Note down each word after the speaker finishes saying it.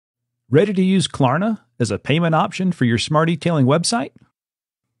Ready to use Klarna as a payment option for your smart e-tailing website?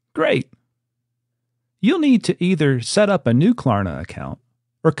 Great! You'll need to either set up a new Klarna account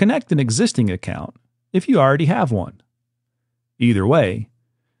or connect an existing account if you already have one. Either way,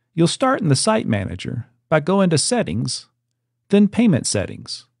 you'll start in the Site Manager by going to Settings, then Payment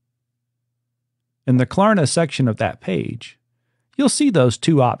Settings. In the Klarna section of that page, you'll see those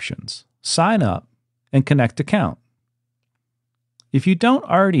two options, Sign Up and Connect Account. If you don't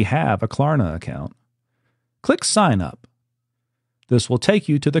already have a Klarna account, click Sign Up. This will take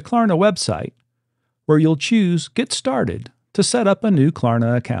you to the Klarna website, where you'll choose Get Started to set up a new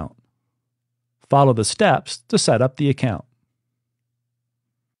Klarna account. Follow the steps to set up the account.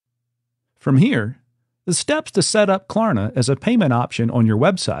 From here, the steps to set up Klarna as a payment option on your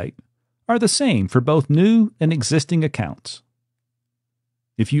website are the same for both new and existing accounts.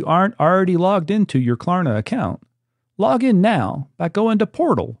 If you aren't already logged into your Klarna account, log in now by going to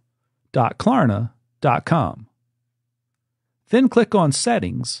portal.klarna.com. Then click on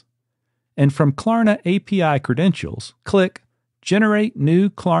Settings, and from Klarna API Credentials, click Generate New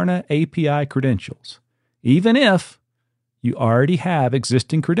Klarna API Credentials, even if you already have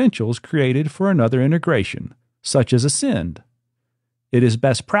existing credentials created for another integration, such as a send. It is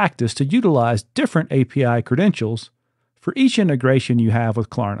best practice to utilize different API credentials for each integration you have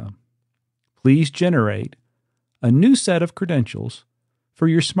with Klarna. Please generate a new set of credentials for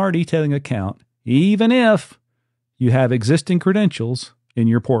your smart e-tailing account, even if you have existing credentials in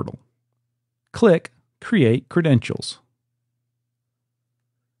your portal. Click Create Credentials.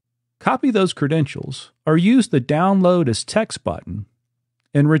 Copy those credentials or use the Download as Text button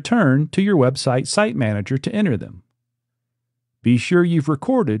and return to your website Site Manager to enter them. Be sure you've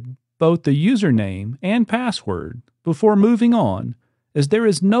recorded both the username and password before moving on, as there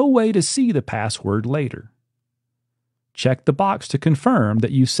is no way to see the password later. Check the box to confirm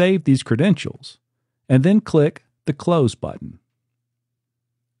that you saved these credentials, and then click the Close button.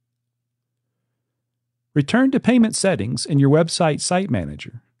 Return to Payment Settings in your website Site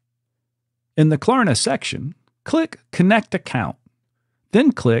Manager. In the Klarna section, click Connect Account,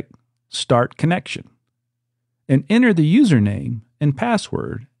 then click Start Connection, and enter the username and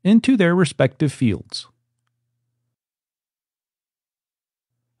password into their respective fields.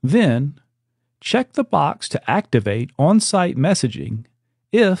 Then, check the box to activate on-site messaging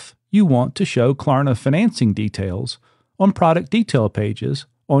if you want to show Klarna financing details on product detail pages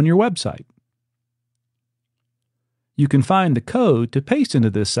on your website. You can find the code to paste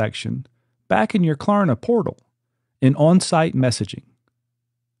into this section back in your Klarna portal in on-site messaging.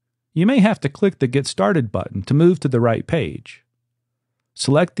 You may have to click the Get Started button to move to the right page.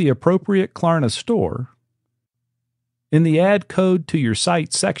 Select the appropriate Klarna store. In the Add Code to Your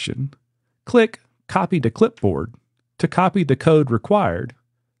Site section, click Copy to Clipboard to copy the code required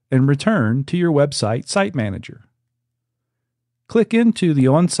and return to your website Site Manager. Click into the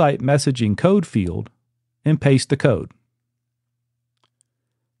on-site messaging code field and paste the code.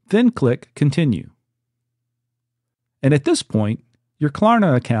 Then click Continue. And at this point, your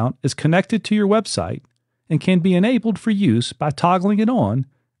Klarna account is connected to your website and can be enabled for use by toggling it on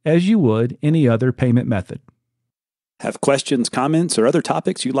as you would any other payment method. Have questions, comments, or other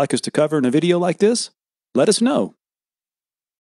topics you'd like us to cover in a video like this? Let us know.